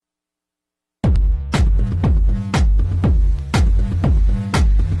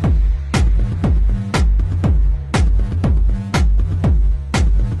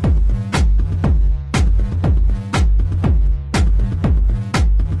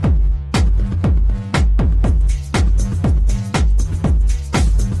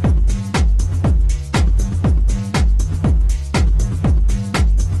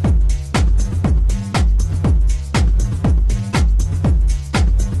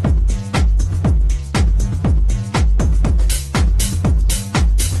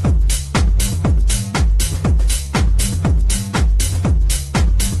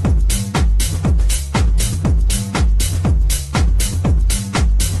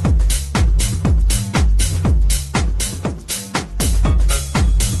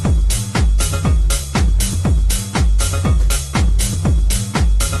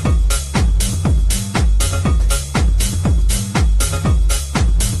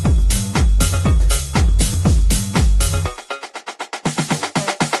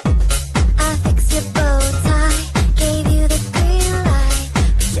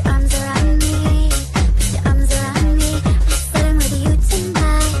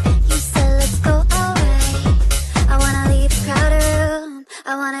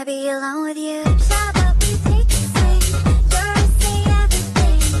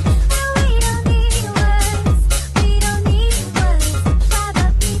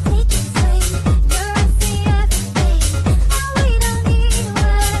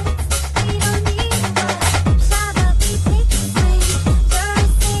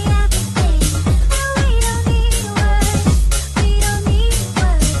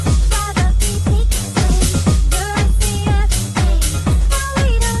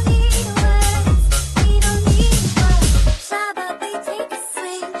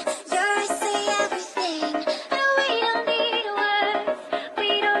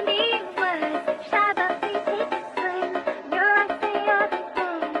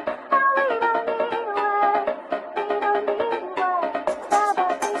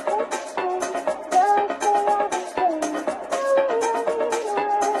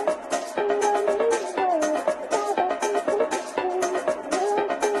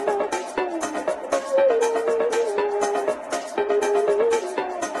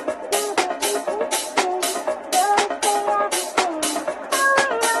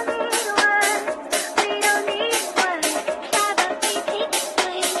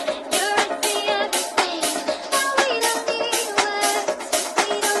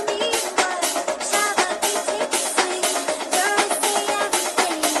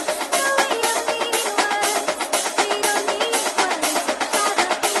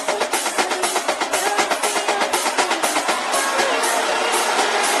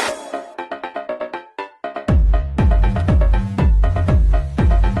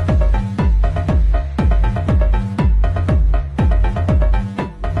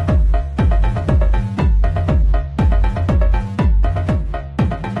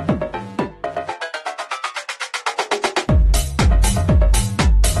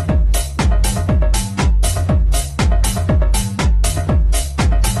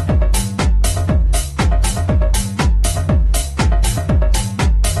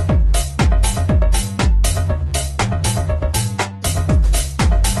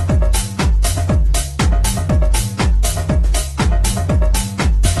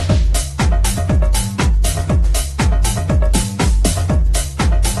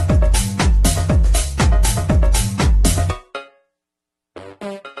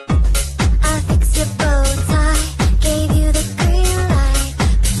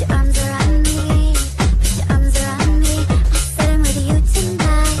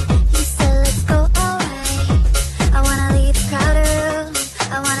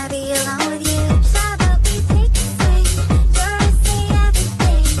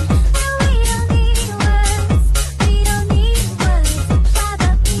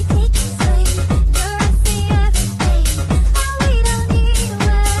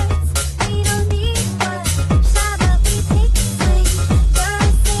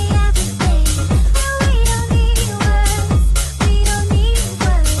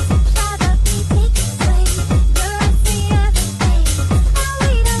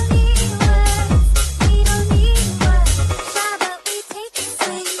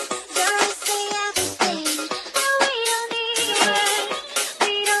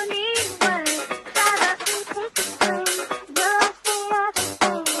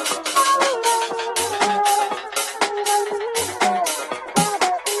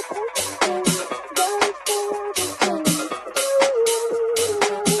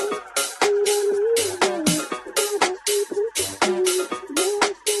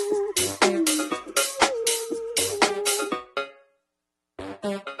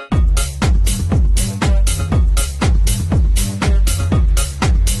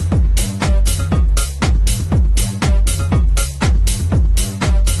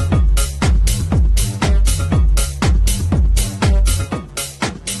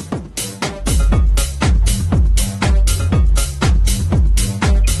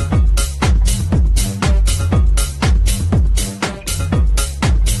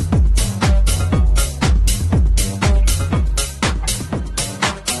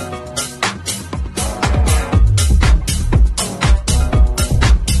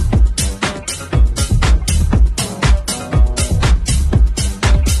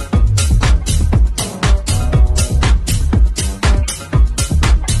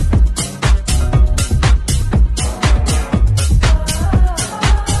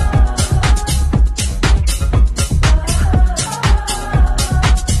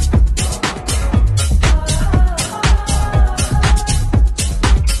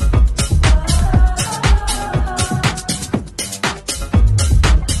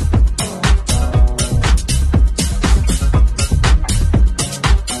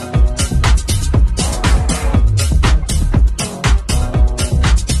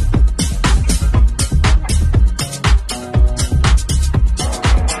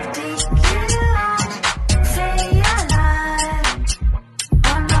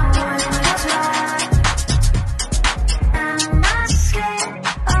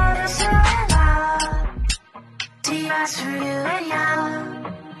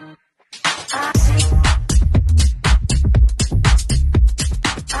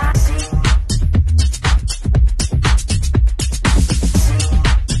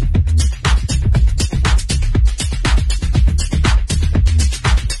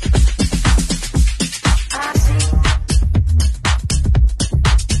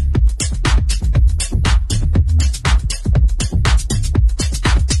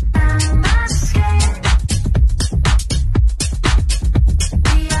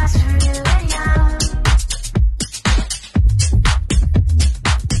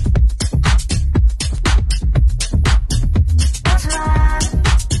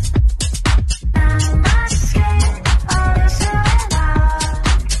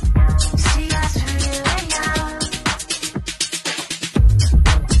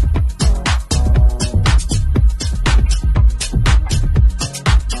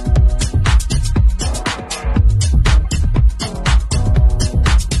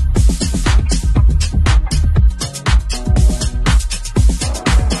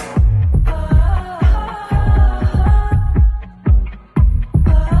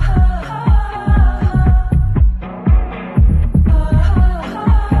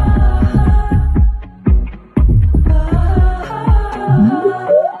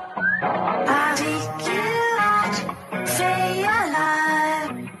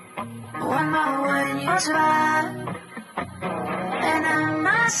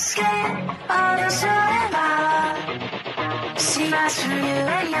turn you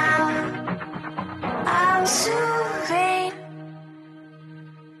right now. I'll soothe it.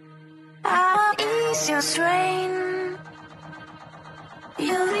 I'll ease your strain.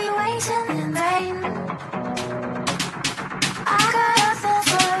 You'll be waiting in vain. I got nothing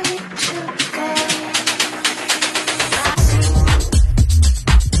for you today.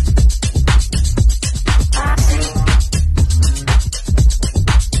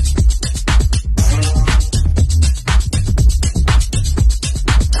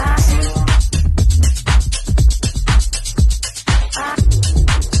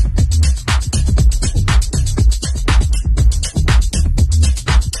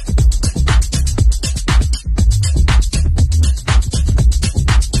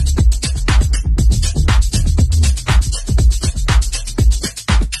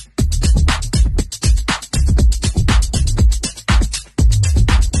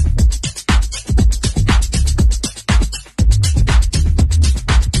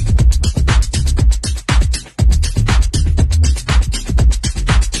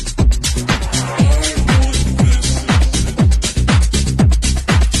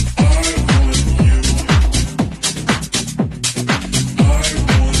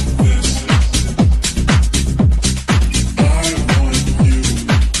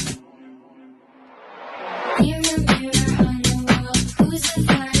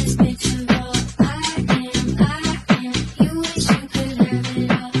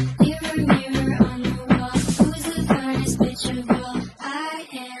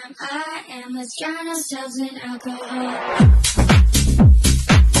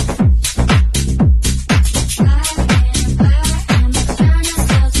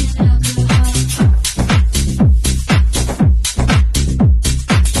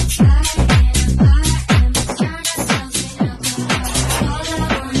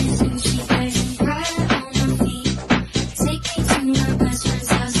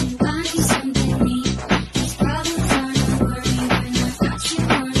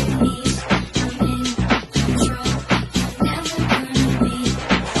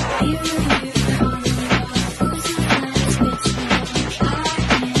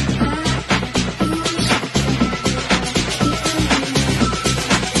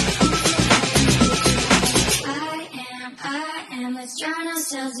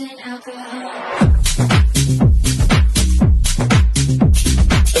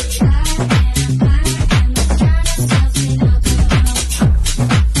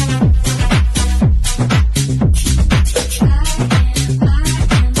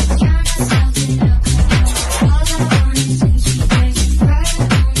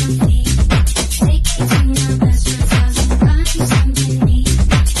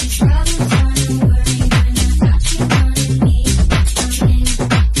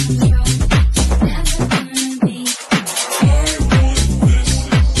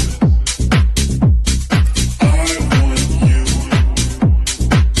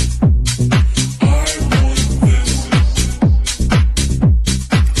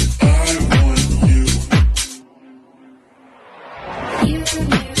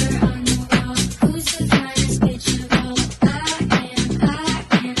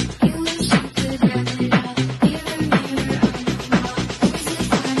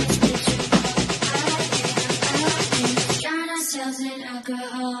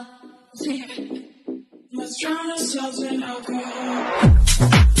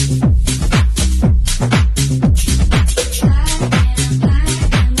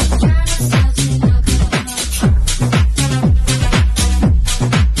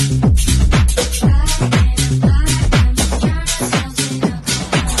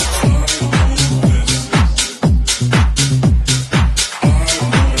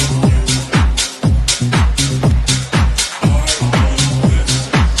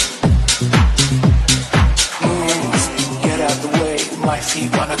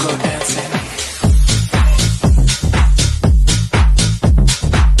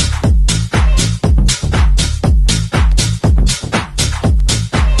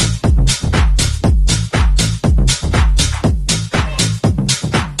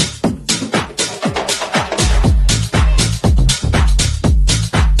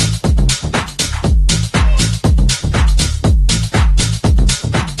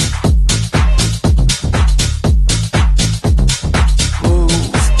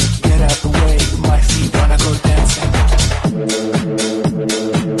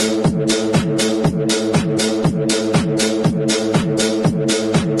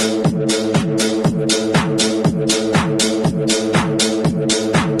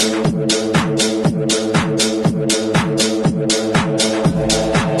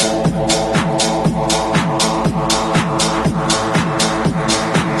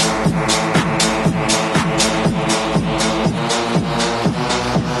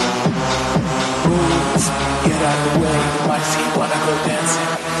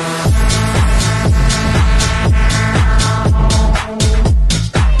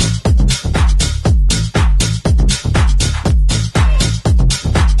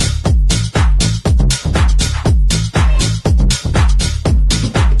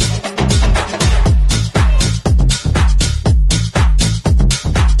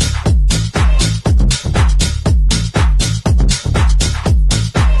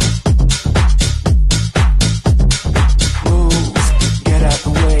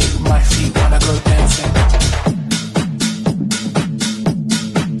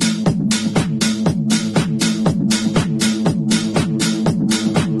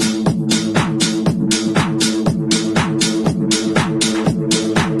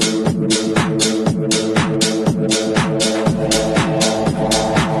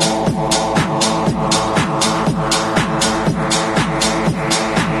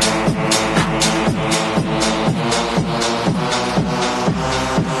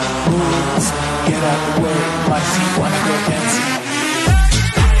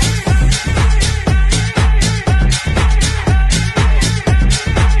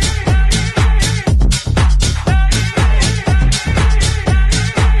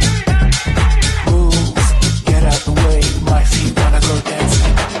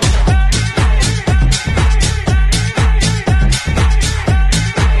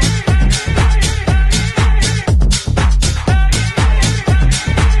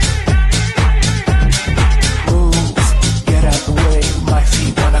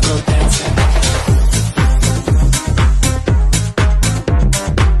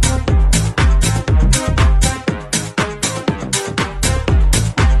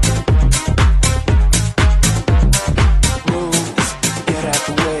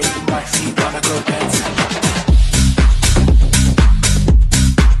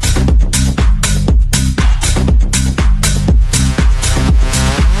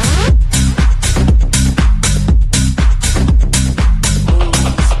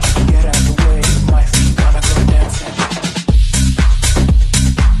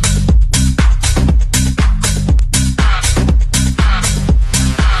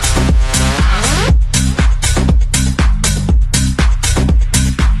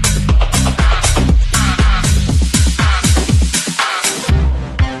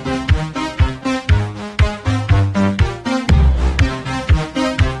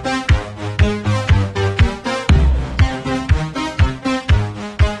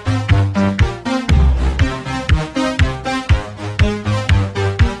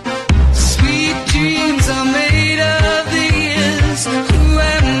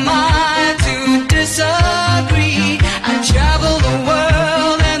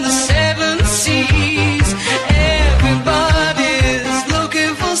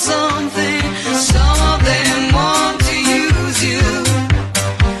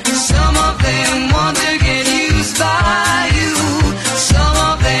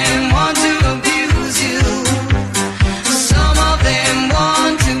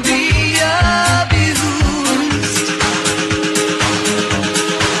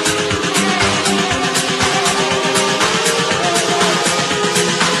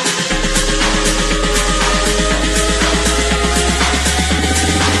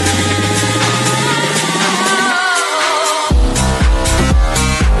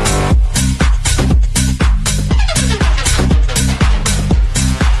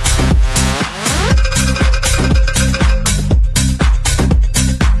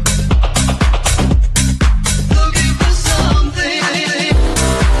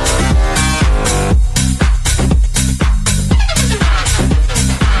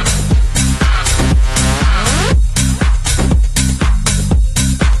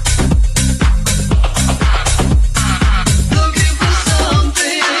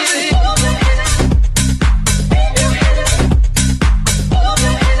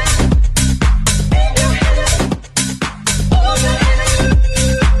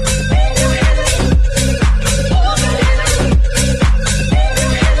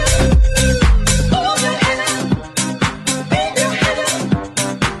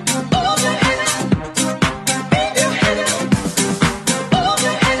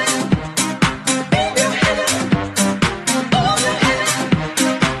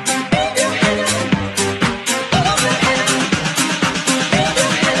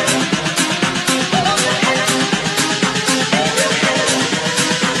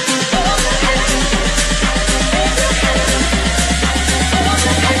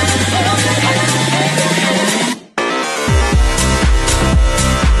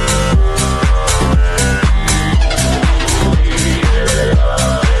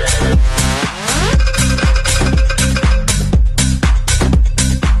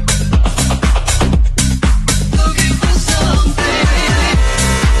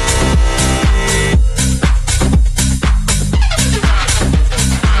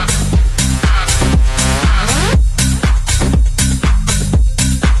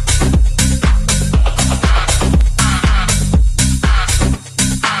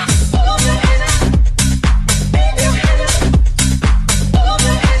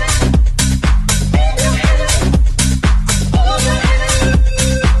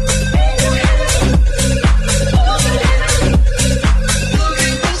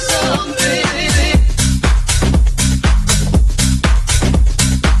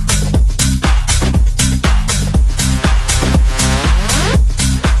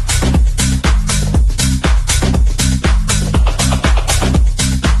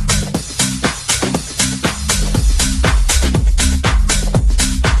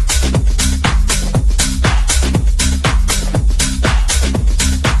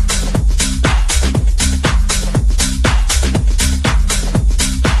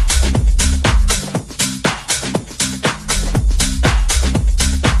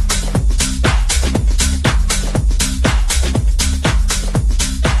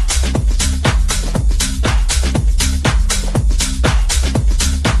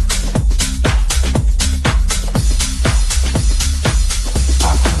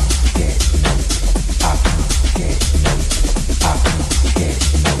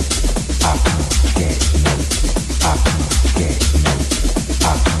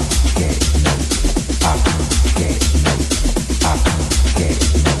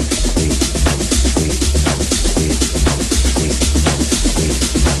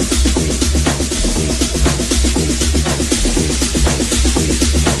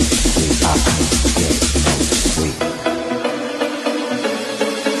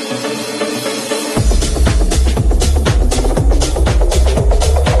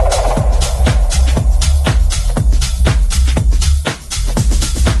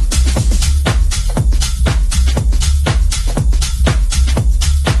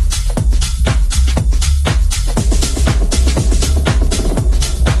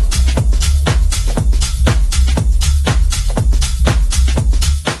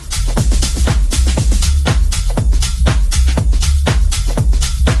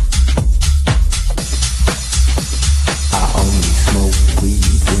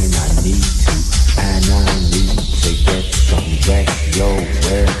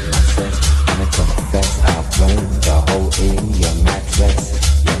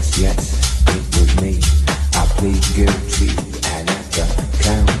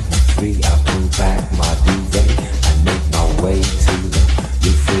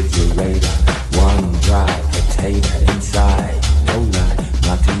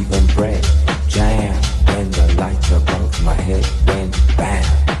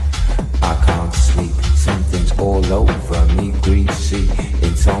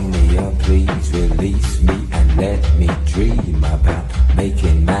 insomnia, please release me and let me dream about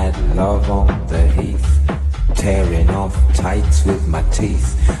making mad love on the heath, tearing off tights with my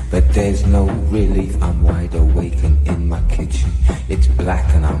teeth, but there's no relief. I'm wide awake and in my kitchen, it's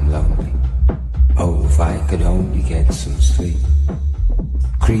black and I'm lonely. Oh, if I could only get some sleep.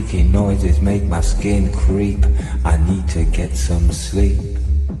 Creaky noises make my skin creep. I need to get some sleep.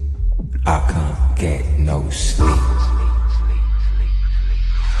 I can't get no sleep.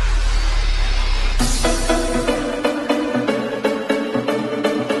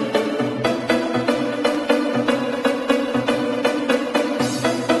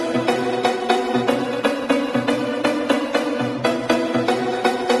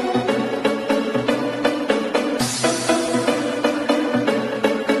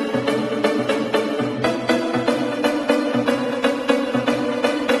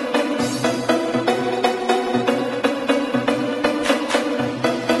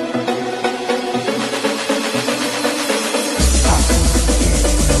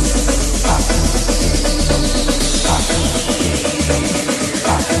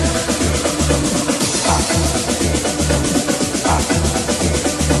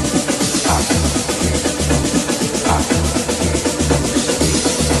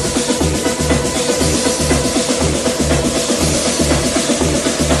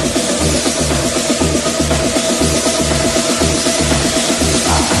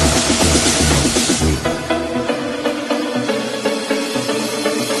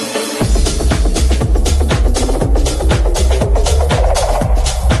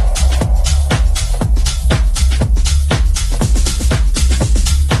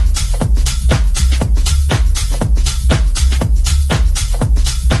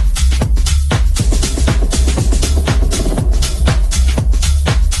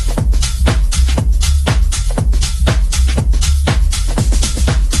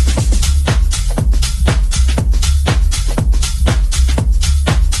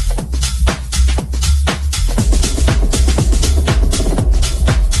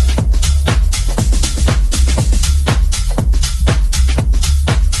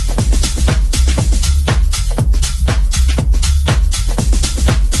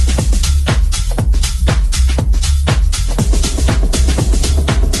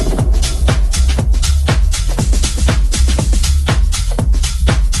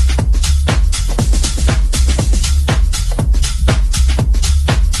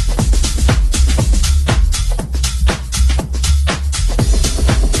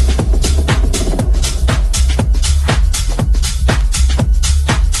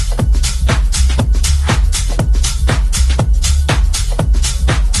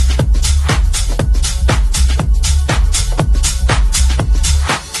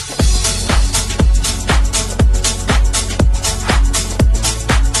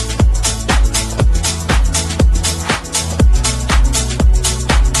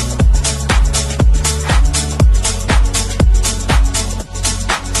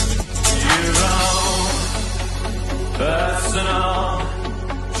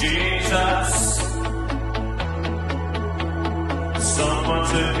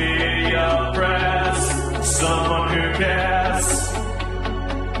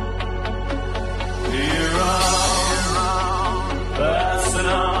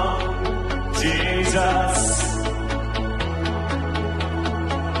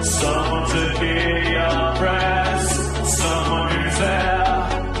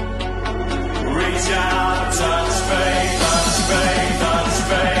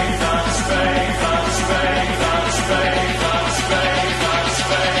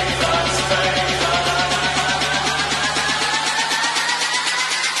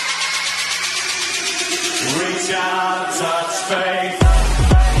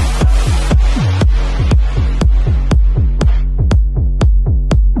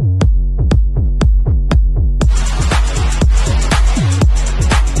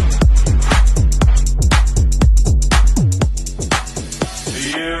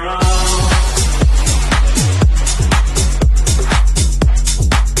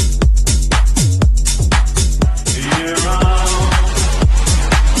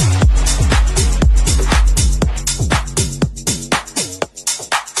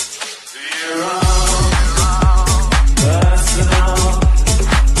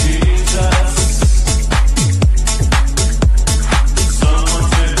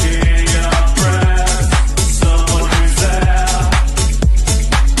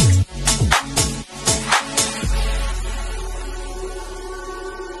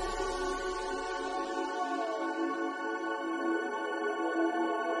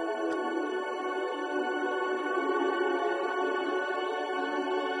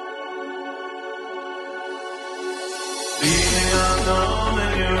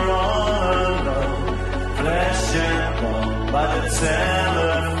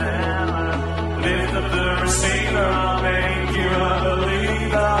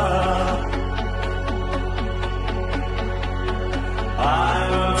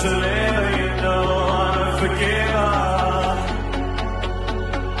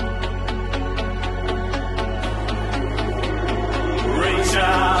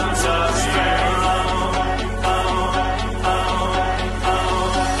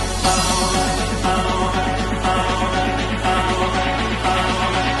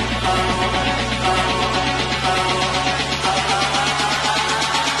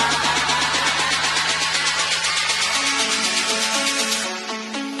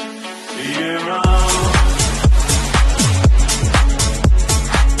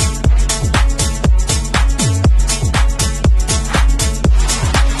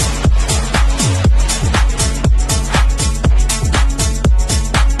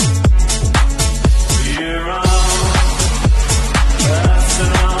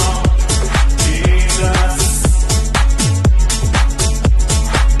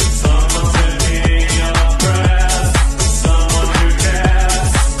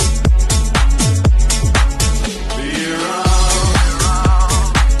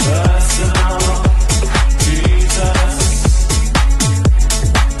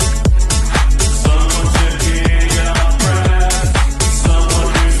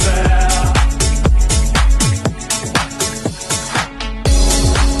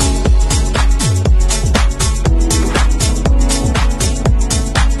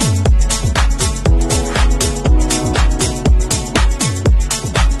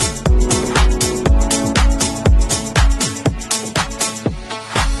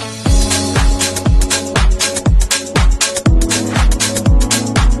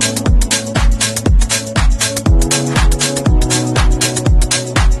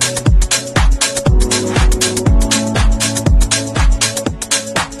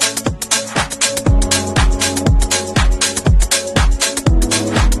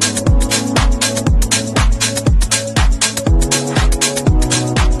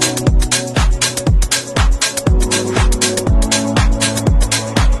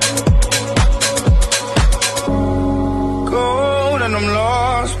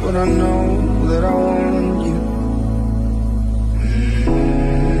 but I know that I want you.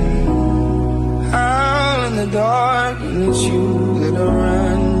 Out in the dark, and it's you that I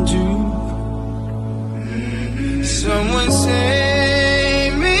run to. Someone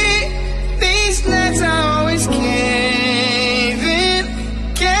save me. These nights I always cave in.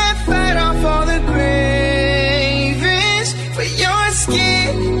 Can't fight off all the cravings for your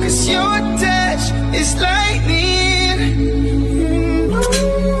skin, 'cause your touch is lightning.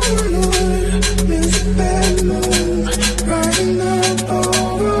 Lord, there's a bad moon rising up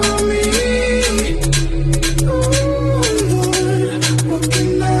over me. Lord, what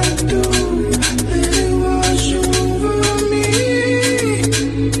can I do? Let it wash over me.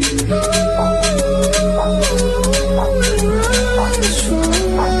 Lord, as far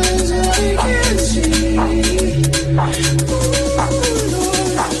as I can see.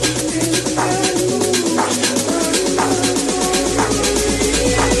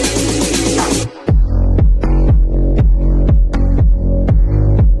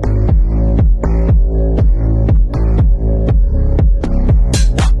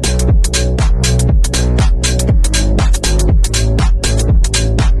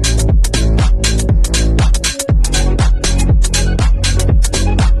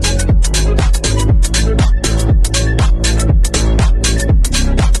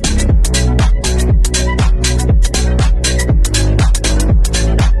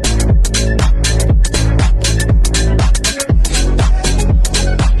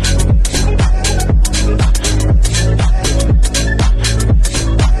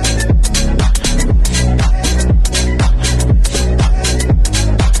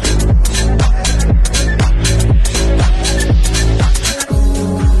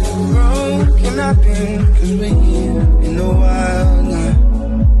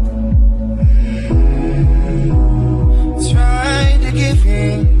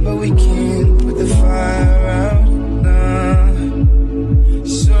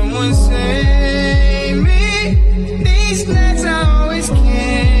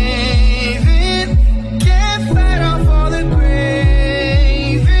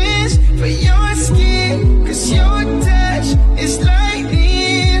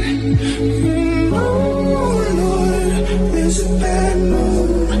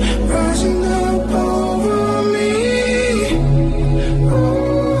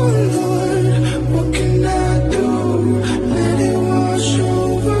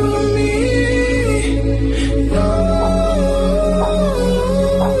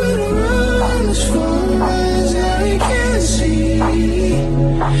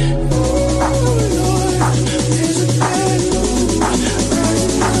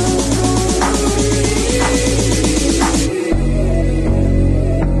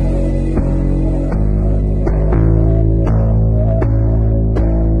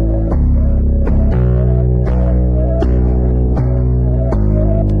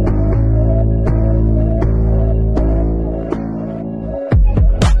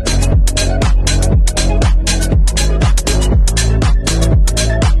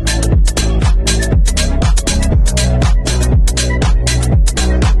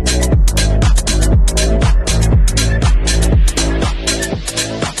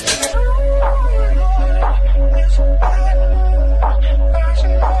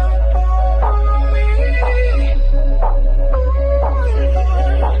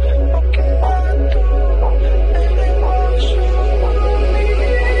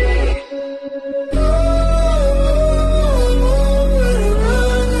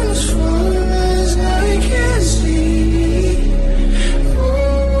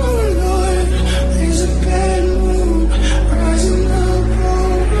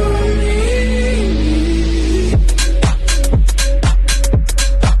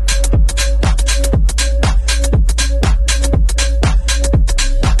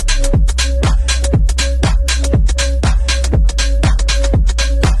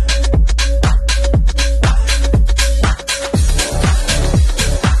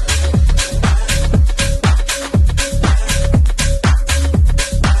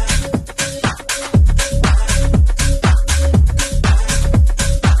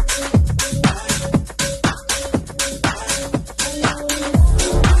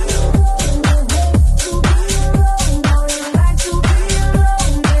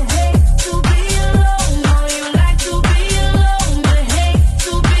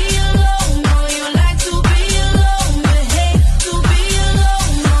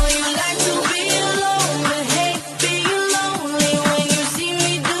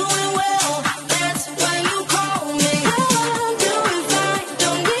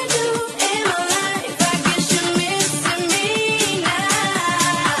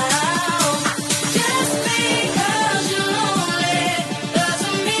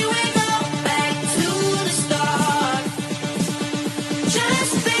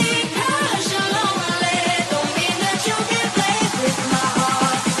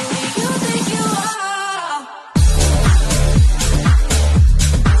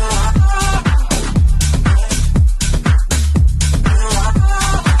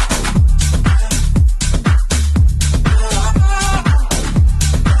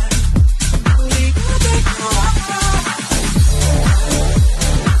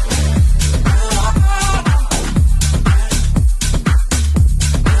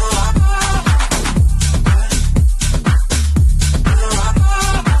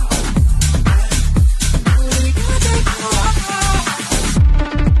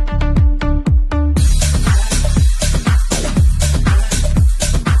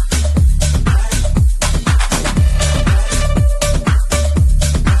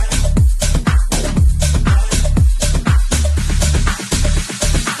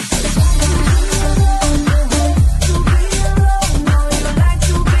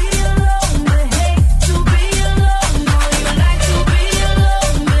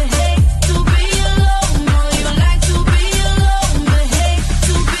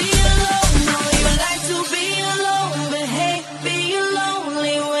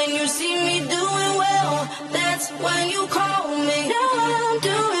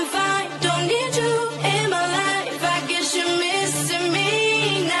 doing fine. Don't need you in my life. I guess you're missing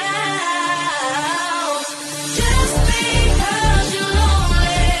me now. Just because you're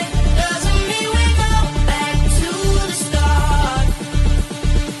lonely doesn't mean we go back to the start.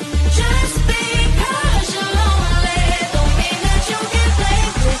 Just because you're lonely don't mean that you can play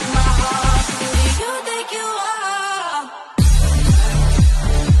with my heart. Who do you think you are?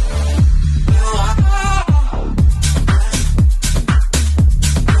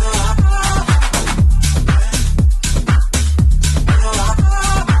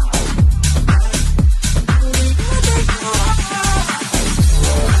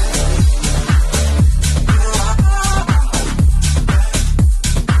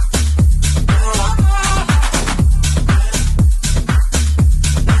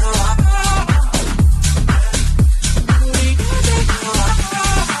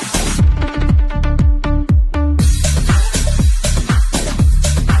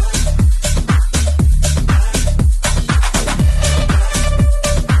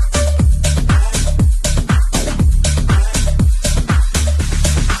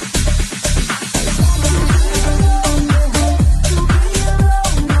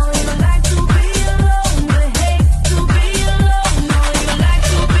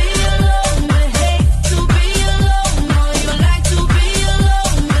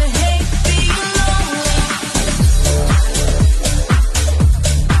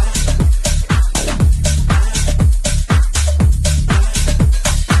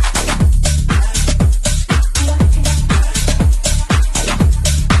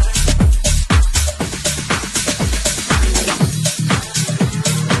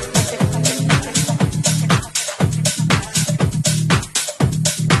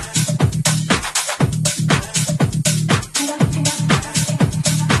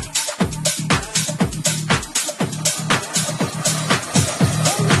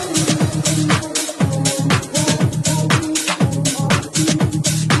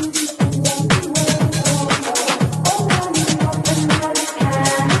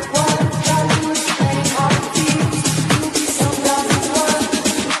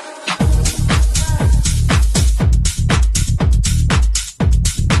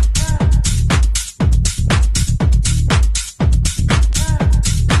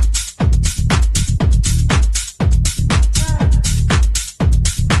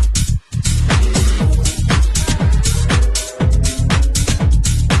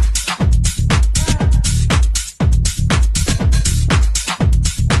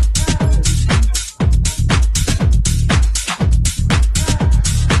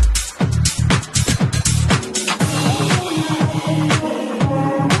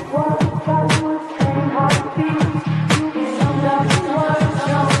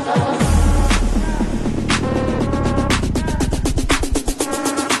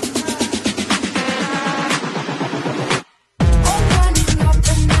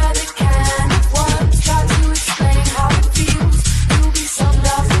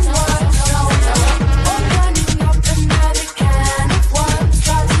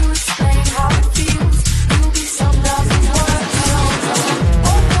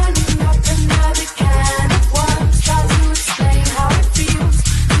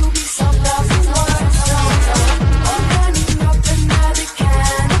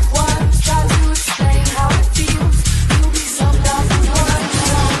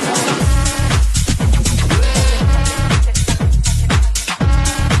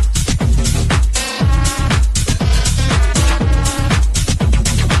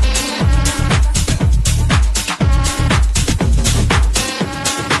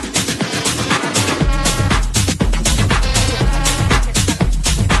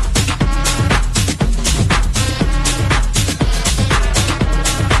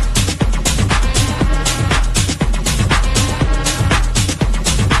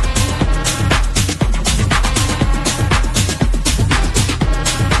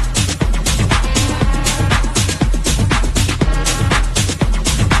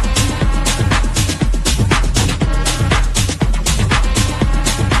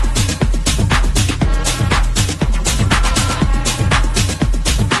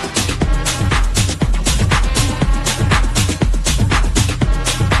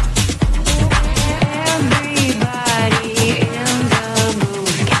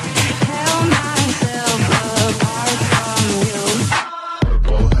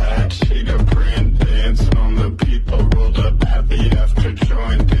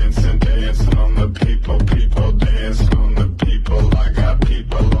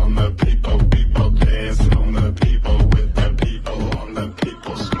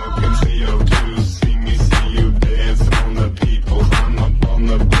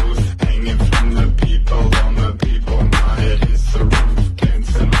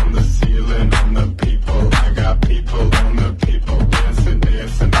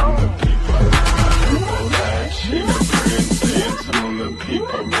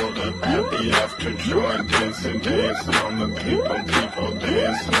 rolled up at the after joint, dancing, dancing on the people, people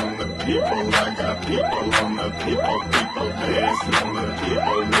dancing on the people. I got people on the people, people dancing on the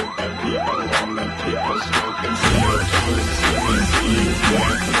people. Look at people on the people, smoking CO2, singing,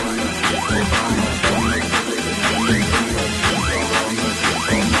 dancing on the people. I'm up on the people, dancing on the people, on the people,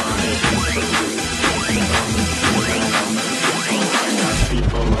 my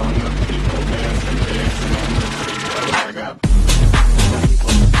people on the people, dancing, dancing on the people. I got people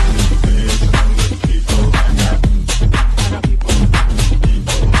dancing on the people. I got people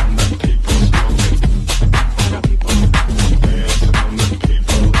on the people smoking. I got people dancing on the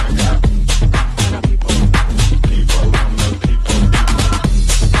people. I got people on the people. I got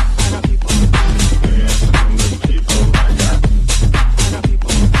people dancing on the people. I got people on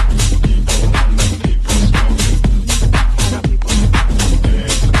the people smoking. I got people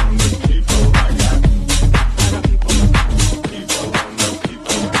dancing on the people. I got people on the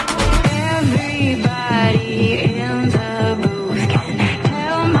people. Everybody in the booth can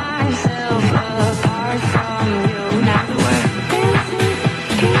tell myself apart from you. Now that we're dancing,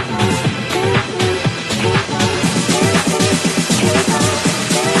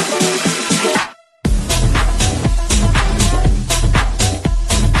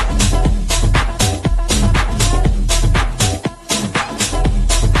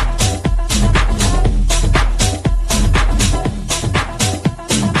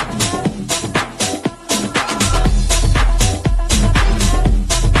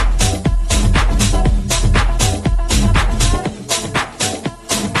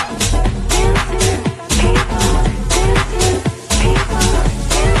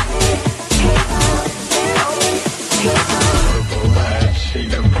 Purple hat,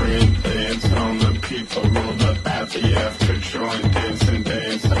 shade of green, dancing on the people. Rolled up at the after joint, dancing,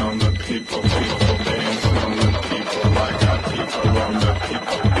 dancing on the people. People dancing on the people. I got people on the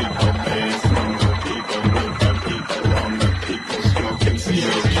people. People dancing on the people. Look at people on the people. Smoking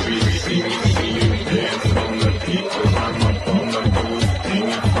CO3, see me, see you dancing on the people. I'm up on the booth,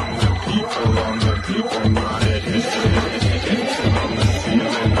 hanging from the people. On the people, my head is dancing on the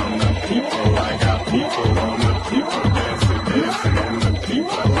ceiling. On the people, I got people on the people. Dancing, dancing on the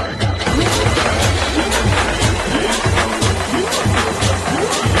people. I got people dancing on the people.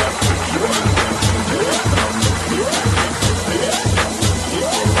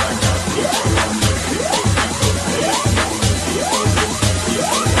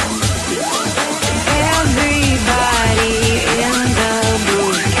 everybody in the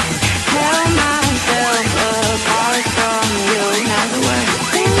booth can tell myself apart from you. Now that we're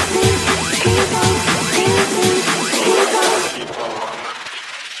dancing, people, dancing, people. I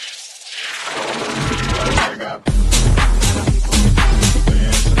got people dancing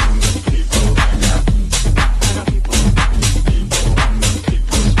on the people. I got people on the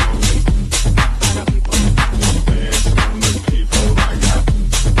people smoking. I got people dancing on the people. I got people on the people. I got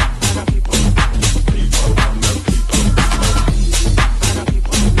people dancing on the people. I got people on the people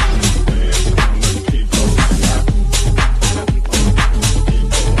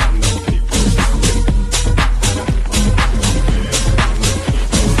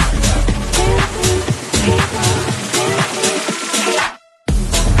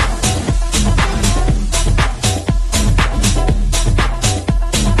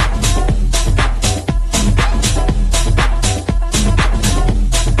smoking.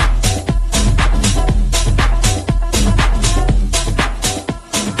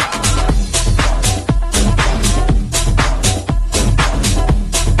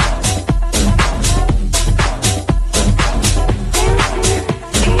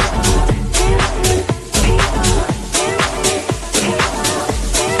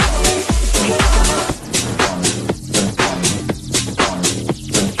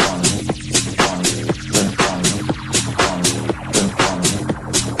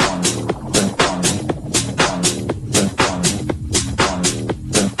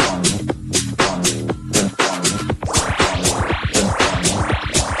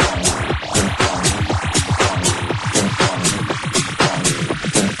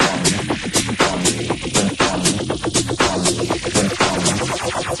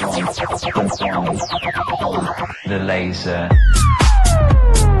 The laser.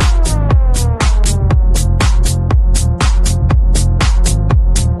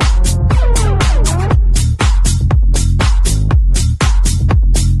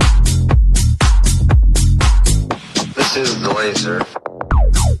 This is the laser.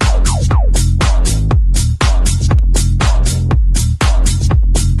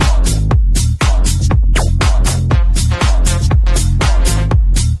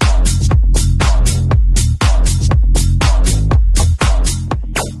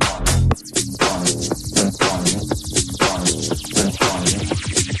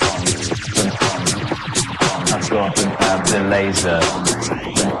 laser.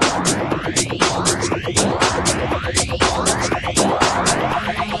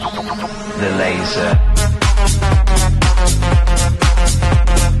 The laser.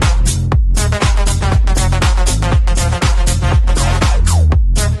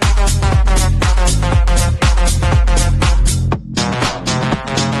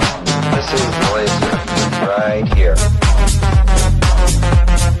 This is the laser. Right here.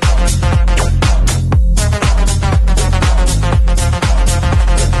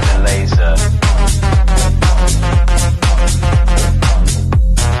 The laser.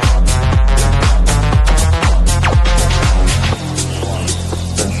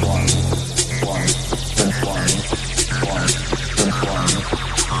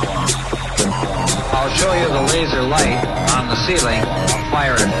 I'll show you the laser light on the ceiling. I'll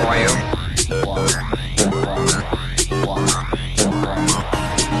fire it for you.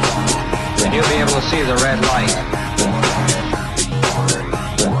 And you'll be able to see the red light.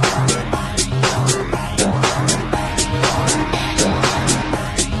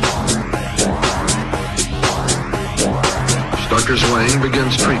 Dr. Zwang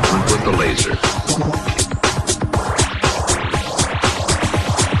begins treatment with the laser.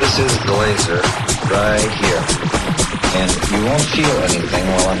 This is the laser. Right here. And you won't feel anything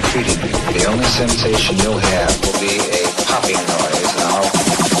while I'm treating you. The only sensation you'll have will be a popping noise. And I'll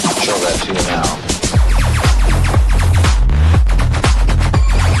show that to you now.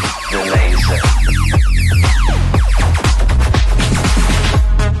 The laser.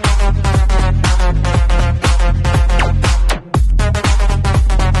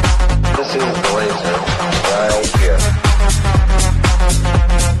 This is the laser. Right here.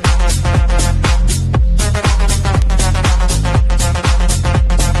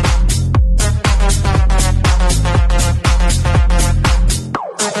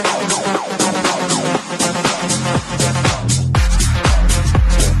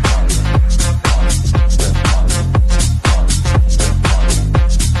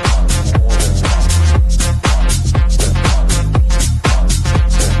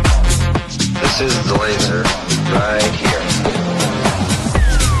 This is the laser. Right here.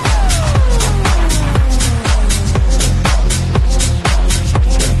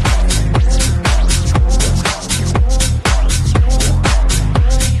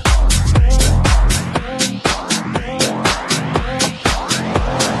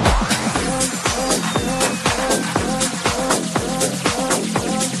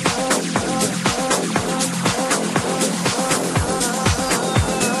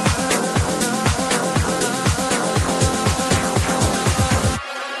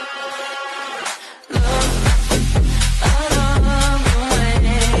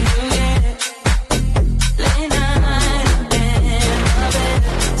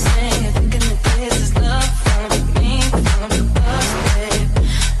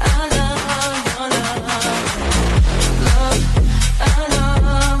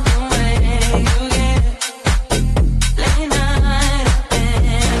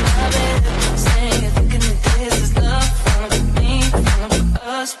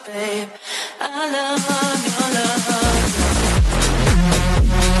 Babe, I love your love.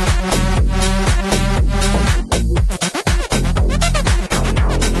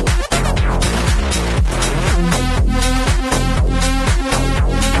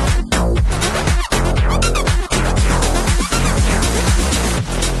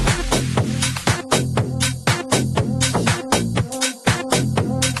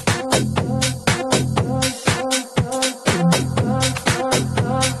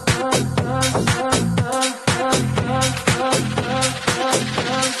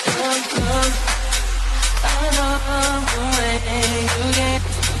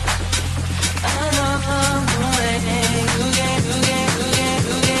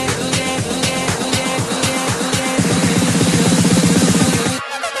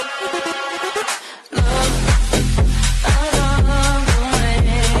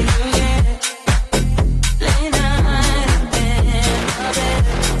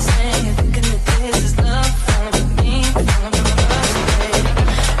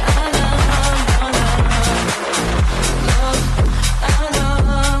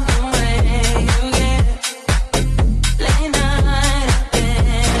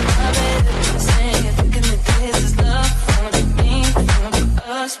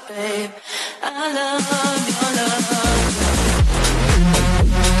 babe. I love your love.